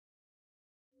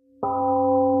Good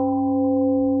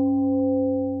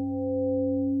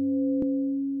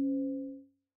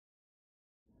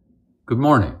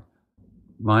morning.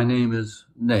 My name is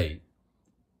Nate,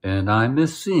 and I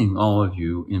miss seeing all of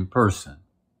you in person.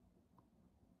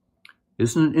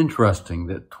 Isn't it interesting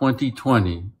that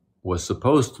 2020 was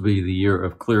supposed to be the year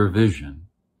of clear vision,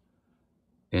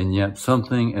 and yet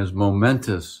something as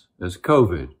momentous as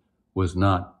COVID was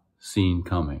not seen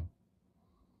coming?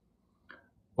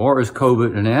 Or is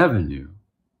COVID an avenue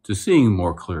to seeing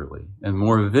more clearly and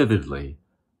more vividly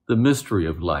the mystery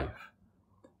of life,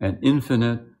 an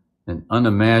infinite and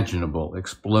unimaginable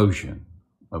explosion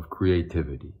of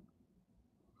creativity?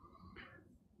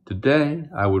 Today,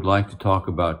 I would like to talk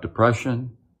about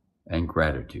depression and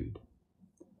gratitude.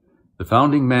 The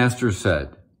founding master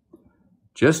said,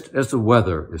 "Just as the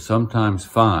weather is sometimes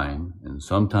fine and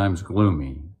sometimes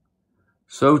gloomy,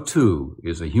 so too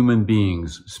is a human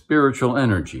being's spiritual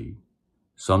energy,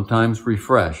 sometimes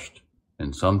refreshed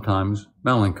and sometimes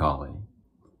melancholy,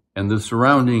 and the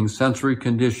surrounding sensory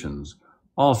conditions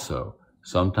also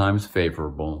sometimes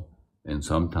favorable and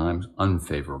sometimes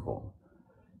unfavorable.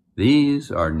 These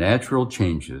are natural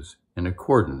changes in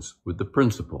accordance with the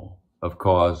principle of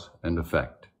cause and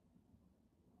effect."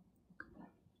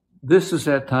 This is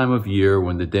that time of year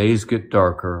when the days get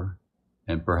darker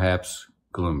and perhaps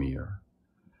gloomier.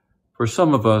 For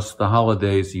some of us, the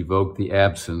holidays evoke the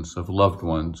absence of loved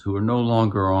ones who are no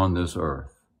longer on this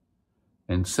earth,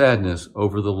 and sadness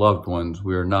over the loved ones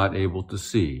we are not able to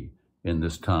see in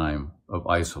this time of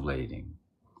isolating.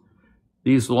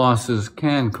 These losses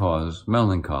can cause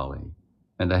melancholy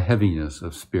and a heaviness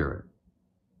of spirit.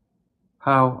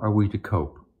 How are we to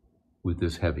cope with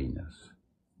this heaviness?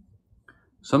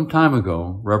 Some time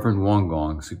ago, Reverend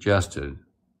Woongong suggested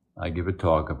I give a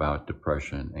talk about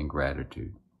depression and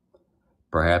gratitude.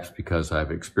 Perhaps because I've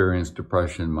experienced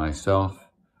depression myself,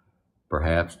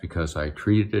 perhaps because I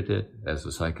treated it as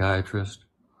a psychiatrist,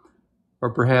 or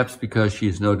perhaps because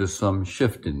she's noticed some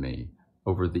shift in me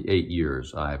over the 8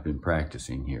 years I have been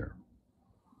practicing here.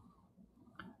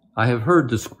 I have heard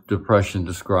this depression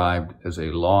described as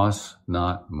a loss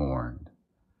not mourned.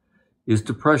 Is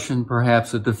depression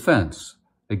perhaps a defense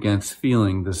against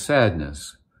feeling the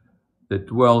sadness that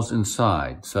dwells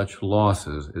inside such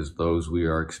losses as those we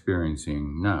are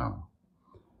experiencing now?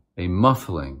 A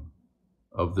muffling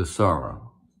of the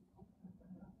sorrow.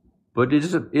 But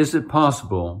is it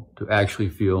possible to actually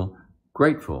feel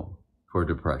grateful for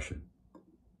depression?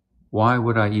 Why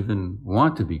would I even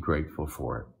want to be grateful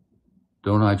for it?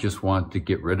 Don't I just want to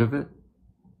get rid of it?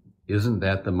 Isn't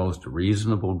that the most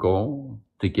reasonable goal,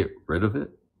 to get rid of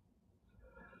it?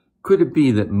 Could it be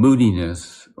that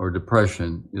moodiness or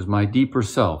depression is my deeper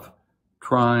self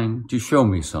trying to show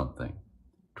me something,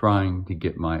 trying to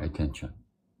get my attention?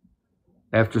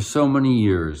 After so many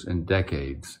years and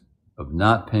decades of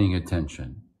not paying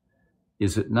attention,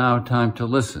 is it now time to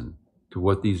listen to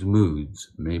what these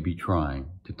moods may be trying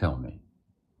to tell me?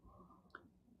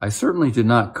 I certainly did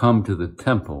not come to the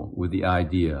temple with the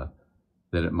idea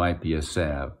that it might be a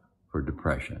salve for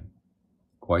depression.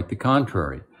 Quite the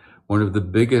contrary. One of the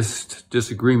biggest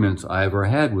disagreements I ever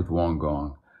had with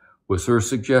Woongong was her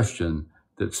suggestion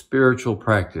that spiritual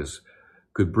practice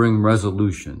could bring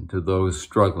resolution to those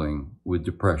struggling with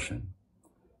depression.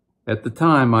 At the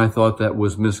time, I thought that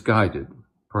was misguided,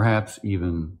 perhaps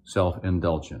even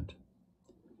self-indulgent.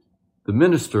 The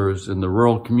ministers in the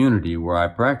rural community where I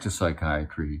practice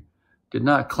psychiatry did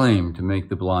not claim to make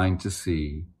the blind to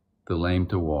see, the lame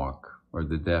to walk, or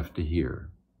the deaf to hear,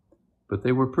 but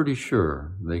they were pretty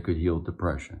sure they could heal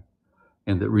depression,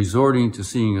 and that resorting to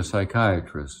seeing a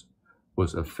psychiatrist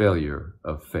was a failure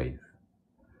of faith.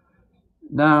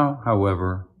 Now,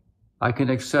 however, I can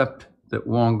accept that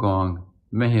Woongong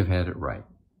may have had it right,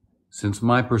 since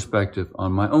my perspective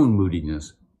on my own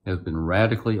moodiness has been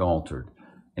radically altered,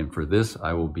 and for this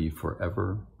I will be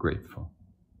forever grateful.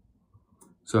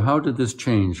 So how did this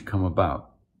change come about?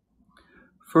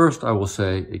 First, I will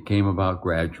say it came about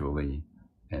gradually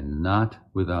and not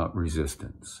without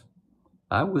resistance.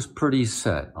 I was pretty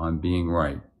set on being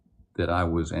right, that I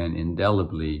was an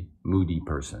indelibly moody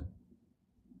person.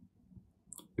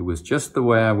 It was just the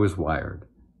way I was wired,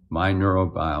 my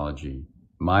neurobiology,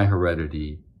 my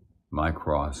heredity, my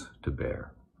cross to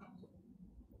bear.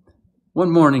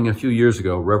 One morning a few years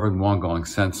ago, Reverend Woongong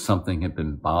sensed something had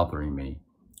been bothering me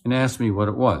and asked me what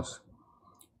it was.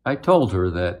 I told her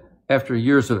that after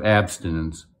years of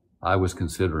abstinence, I was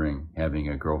considering having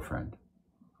a girlfriend.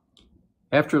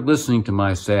 After listening to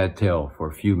my sad tale for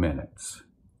a few minutes,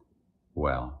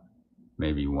 well,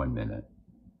 maybe 1 minute,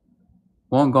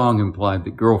 Woongong implied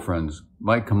that girlfriends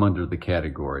might come under the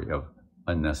category of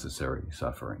unnecessary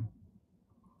suffering.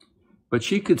 But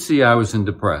she could see I was in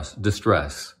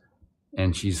distress,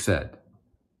 and she said,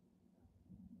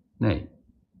 "Nate,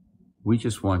 we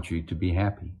just want you to be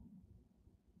happy."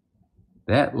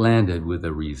 That landed with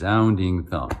a resounding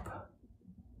thump.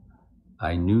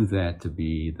 I knew that to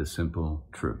be the simple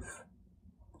truth.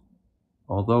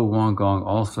 Although Wollongong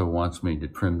also wants me to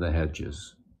trim the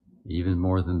hedges, even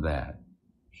more than that,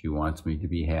 she wants me to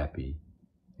be happy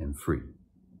and free.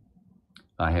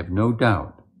 I have no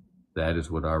doubt that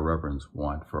is what our reverends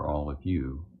want for all of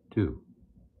you, too.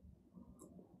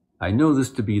 I know this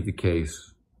to be the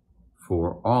case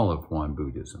for all of Won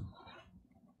Buddhism.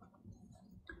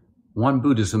 Won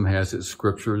Buddhism has its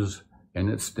scriptures and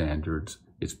its standards,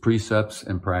 its precepts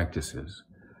and practices,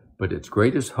 but its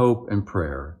greatest hope and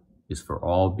prayer is for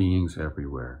all beings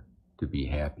everywhere to be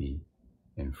happy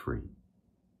and free.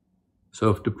 So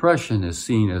if depression is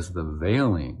seen as the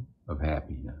veiling of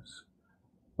happiness,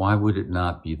 why would it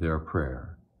not be their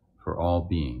prayer for all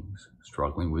beings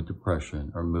struggling with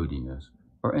depression or moodiness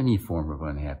or any form of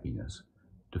unhappiness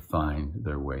to find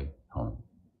their way home?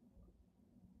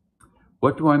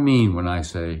 What do I mean when I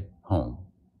say home?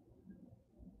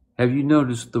 Have you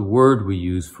noticed the word we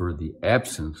use for the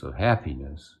absence of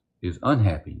happiness is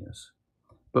unhappiness,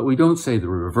 but we don't say the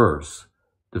reverse,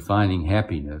 defining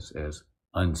happiness as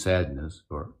unsadness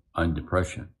or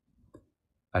undepression?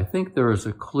 I think there is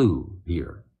a clue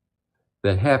here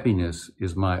that happiness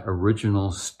is my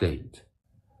original state,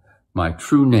 my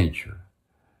true nature,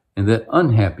 and that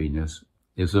unhappiness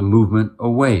is a movement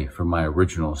away from my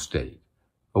original state,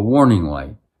 a warning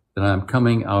light that I'm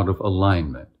coming out of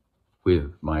alignment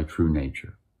with my true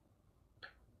nature.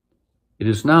 It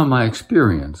is now my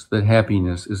experience that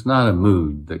happiness is not a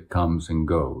mood that comes and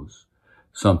goes,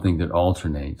 something that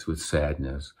alternates with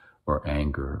sadness or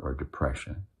anger or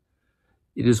depression.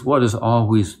 It is what is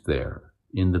always there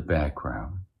in the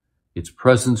background, its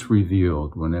presence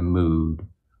revealed when a mood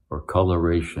or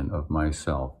coloration of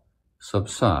myself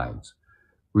subsides,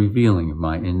 revealing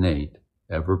my innate,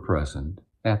 ever-present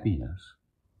happiness.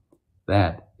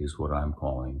 That is what I'm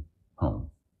calling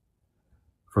home.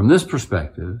 From this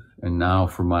perspective, and now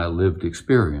from my lived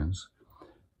experience,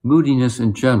 moodiness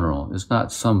in general is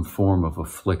not some form of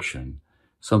affliction,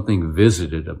 something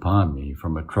visited upon me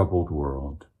from a troubled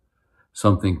world,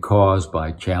 something caused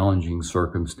by challenging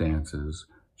circumstances,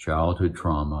 childhood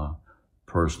trauma,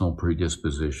 personal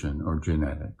predisposition, or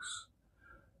genetics.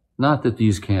 Not that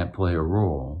these can't play a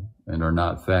role and are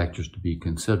not factors to be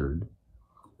considered.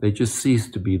 They just cease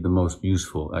to be the most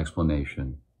useful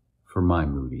explanation for my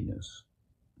moodiness.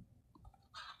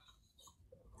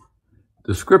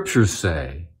 The scriptures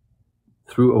say,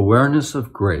 through awareness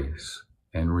of grace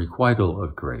and requital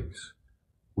of grace,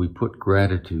 we put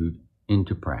gratitude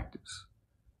into practice.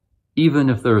 Even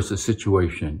if there is a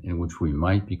situation in which we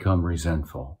might become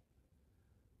resentful,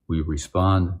 we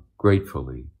respond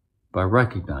gratefully by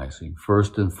recognizing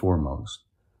first and foremost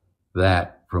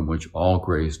that from which all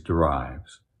grace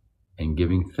derives and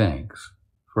giving thanks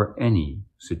for any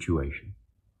situation.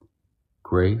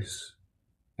 Grace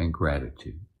and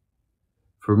gratitude.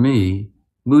 For me,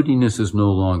 moodiness is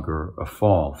no longer a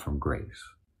fall from grace.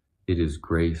 It is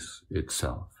grace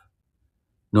itself.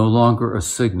 No longer a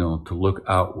signal to look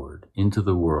outward into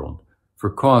the world for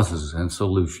causes and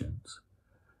solutions,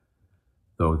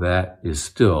 though that is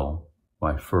still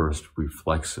my first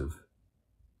reflexive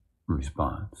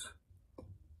response.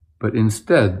 But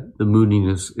instead, the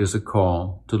moodiness is a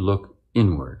call to look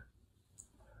inward,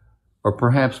 or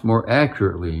perhaps more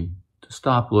accurately, to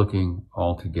stop looking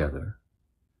altogether.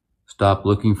 Stop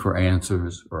looking for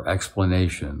answers or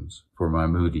explanations for my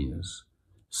moodiness,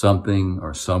 something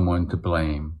or someone to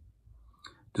blame,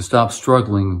 to stop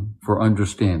struggling for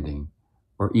understanding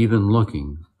or even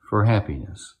looking for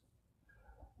happiness.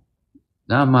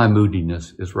 Now my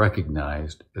moodiness is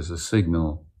recognized as a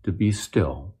signal to be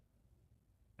still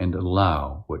and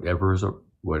allow whatever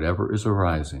is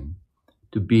arising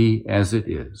to be as it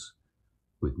is,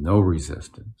 with no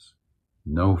resistance,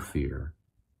 no fear,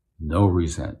 no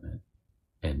resentment,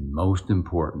 and most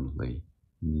importantly,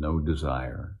 no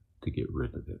desire to get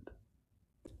rid of it.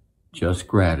 Just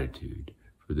gratitude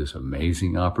for this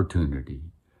amazing opportunity,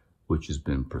 which has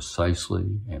been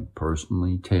precisely and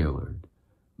personally tailored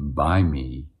by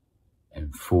me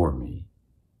and for me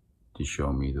to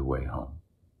show me the way home.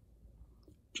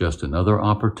 Just another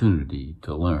opportunity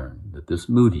to learn that this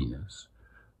moodiness,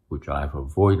 which I've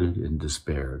avoided and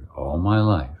despaired all my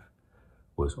life,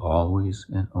 was always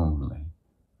and only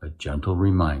a gentle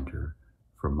reminder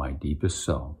from my deepest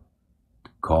self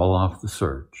to call off the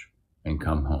search and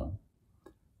come home.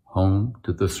 Home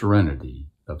to the serenity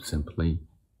of simply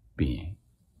being.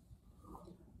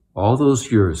 All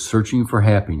those years searching for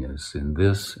happiness in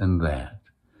this and that,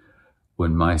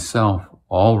 when myself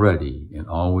already and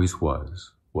always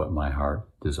was what my heart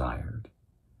desired.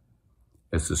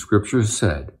 As the scriptures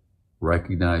said,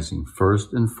 recognizing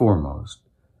first and foremost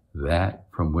that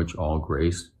from which all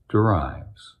grace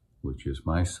derives, which is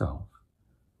myself,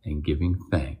 and giving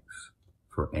thanks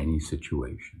for any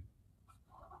situation.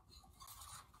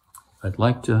 I'd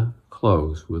like to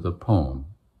close with a poem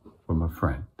from a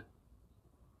friend.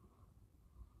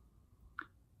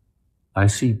 I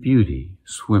see beauty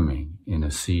swimming in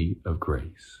a sea of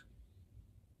grace.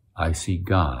 I see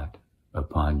God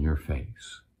upon your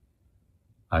face.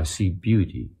 I see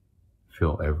beauty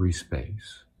fill every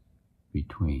space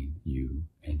between you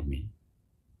and me.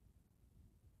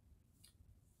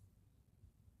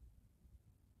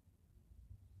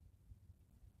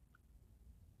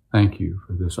 Thank you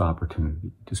for this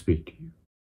opportunity to speak to you.